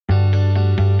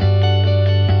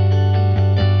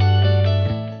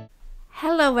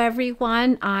Hello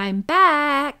everyone, I'm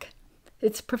back.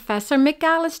 It's Professor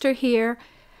McAllister here,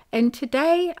 and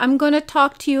today I'm going to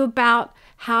talk to you about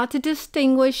how to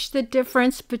distinguish the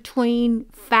difference between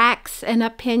facts and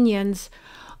opinions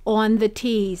on the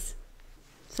T's.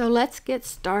 So let's get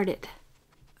started.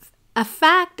 A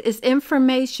fact is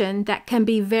information that can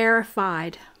be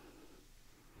verified.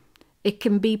 It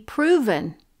can be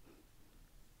proven.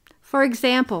 For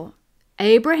example,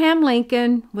 Abraham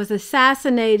Lincoln was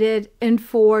assassinated in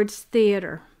Ford's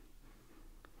Theater.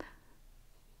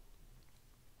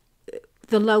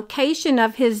 The location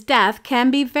of his death can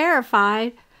be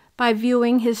verified by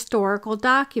viewing historical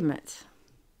documents.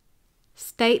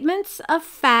 Statements of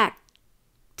fact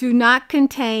do not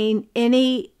contain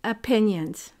any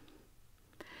opinions.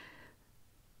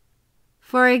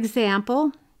 For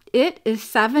example, it is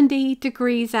 70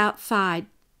 degrees outside.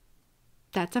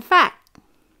 That's a fact.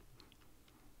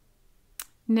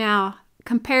 Now,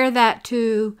 compare that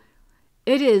to,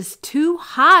 it is too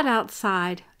hot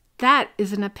outside. That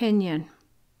is an opinion.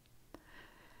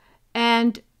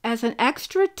 And as an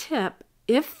extra tip,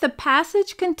 if the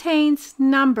passage contains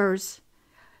numbers,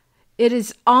 it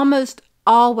is almost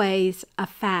always a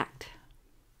fact.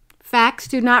 Facts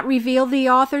do not reveal the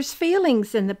author's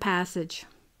feelings in the passage.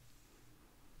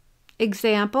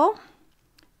 Example: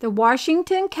 the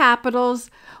Washington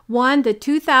Capitals won the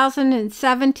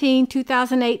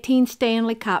 2017-2018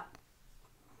 Stanley Cup.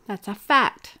 That's a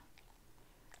fact.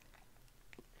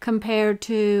 Compared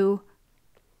to,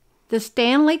 the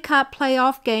Stanley Cup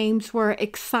playoff games were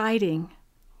exciting.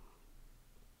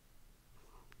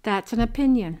 That's an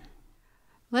opinion.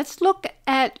 Let's look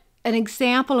at an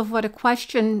example of what a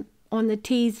question on the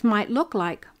T's might look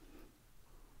like.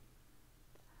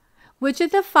 Which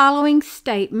of the following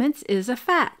statements is a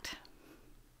fact?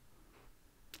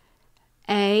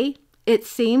 A. It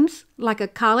seems like a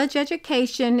college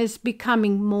education is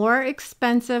becoming more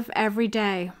expensive every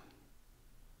day.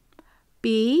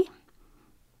 B.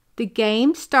 The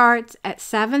game starts at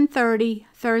 7:30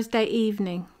 Thursday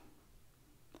evening.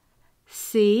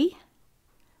 C.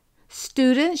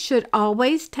 Students should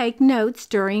always take notes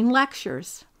during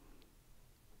lectures.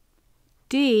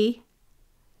 D.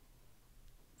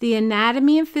 The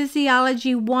Anatomy and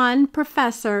Physiology 1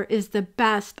 professor is the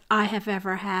best I have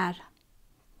ever had.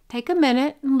 Take a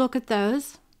minute and look at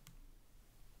those.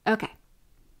 Okay.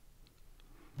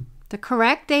 The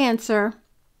correct answer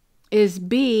is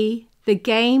B. The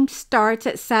game starts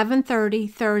at 7:30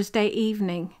 Thursday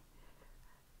evening.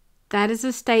 That is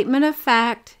a statement of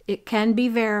fact. It can be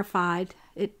verified.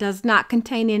 It does not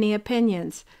contain any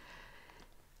opinions.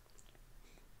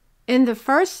 In the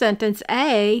first sentence,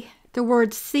 A, the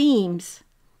word seems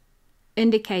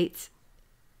indicates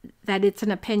that it's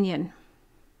an opinion.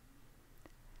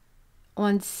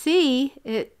 On C,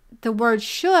 the word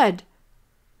should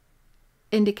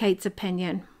indicates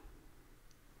opinion.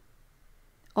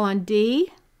 On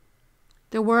D,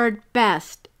 the word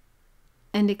best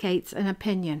indicates an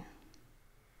opinion.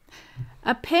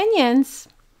 Opinions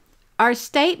are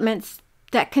statements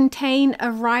that contain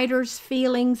a writer's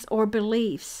feelings or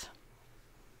beliefs.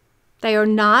 They are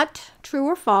not true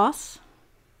or false.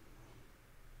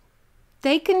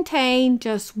 They contain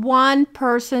just one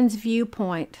person's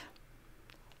viewpoint.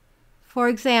 For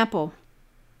example,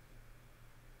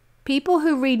 people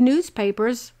who read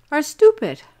newspapers are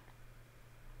stupid.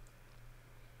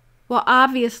 Well,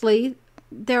 obviously,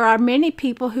 there are many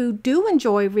people who do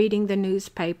enjoy reading the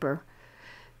newspaper.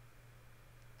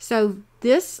 So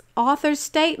this author's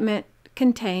statement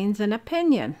contains an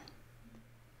opinion.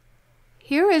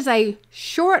 Here is a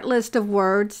short list of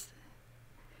words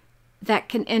that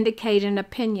can indicate an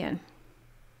opinion.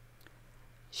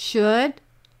 Should,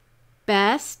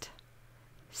 best,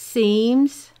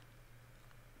 seems,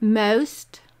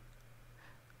 most,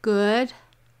 good,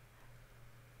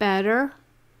 better,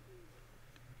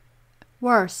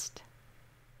 worst.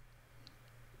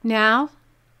 Now,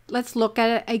 let's look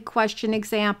at a question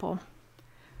example.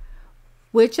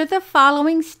 Which of the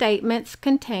following statements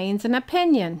contains an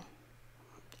opinion?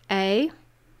 A.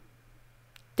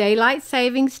 Daylight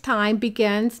savings time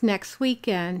begins next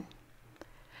weekend.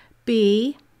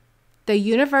 B. The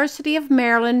University of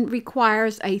Maryland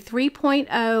requires a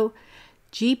 3.0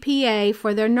 GPA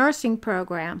for their nursing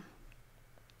program.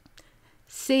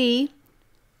 C.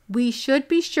 We should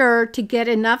be sure to get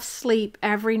enough sleep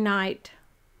every night.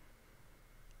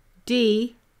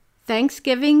 D.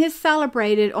 Thanksgiving is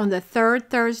celebrated on the third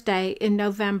Thursday in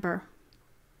November.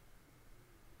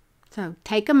 So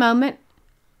take a moment,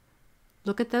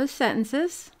 look at those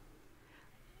sentences.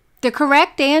 The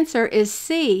correct answer is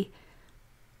C.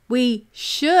 We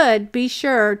should be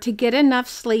sure to get enough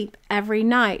sleep every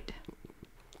night.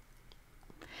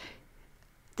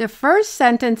 The first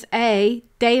sentence, A,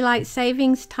 daylight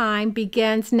savings time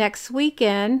begins next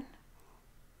weekend,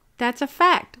 that's a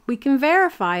fact. We can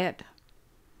verify it.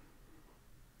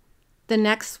 The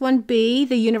next one, B,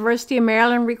 the University of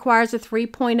Maryland requires a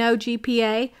 3.0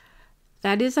 GPA.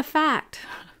 That is a fact,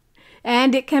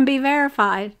 and it can be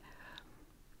verified.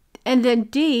 And then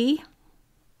D,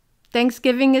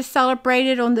 Thanksgiving is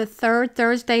celebrated on the third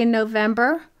Thursday in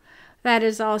November. That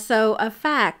is also a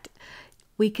fact.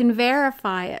 We can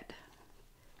verify it.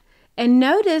 And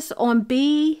notice on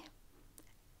B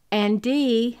and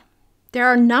D, there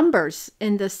are numbers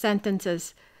in the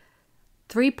sentences.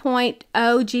 3.0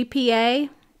 GPA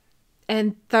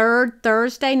and third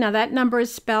Thursday. Now that number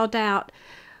is spelled out,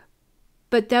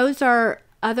 but those are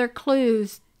other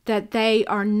clues that they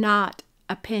are not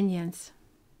opinions.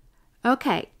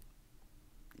 Okay,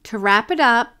 to wrap it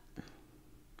up,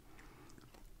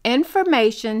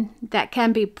 information that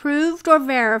can be proved or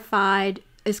verified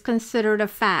is considered a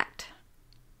fact.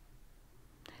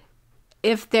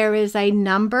 If there is a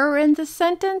number in the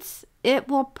sentence, it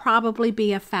will probably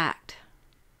be a fact.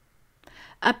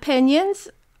 Opinions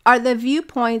are the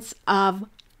viewpoints of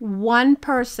one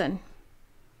person.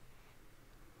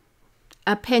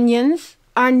 Opinions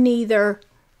are neither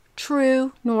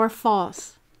true nor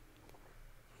false.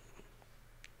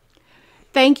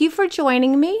 Thank you for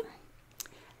joining me.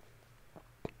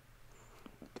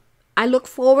 I look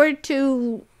forward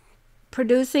to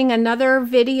producing another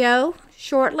video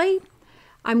shortly.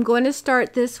 I'm going to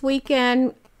start this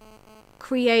weekend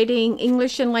creating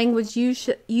English and language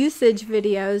usage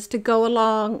videos to go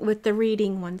along with the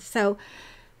reading ones. So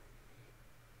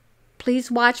please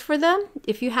watch for them.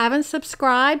 If you haven't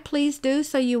subscribed, please do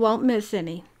so you won't miss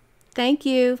any. Thank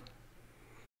you.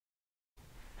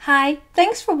 Hi,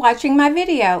 thanks for watching my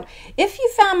video. If you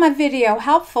found my video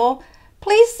helpful,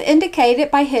 please indicate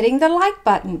it by hitting the like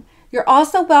button. You're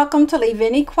also welcome to leave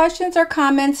any questions or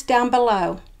comments down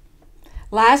below.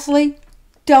 Lastly,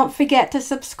 don't forget to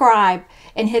subscribe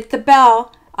and hit the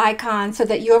bell icon so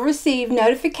that you'll receive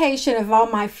notification of all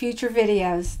my future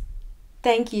videos.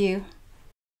 Thank you.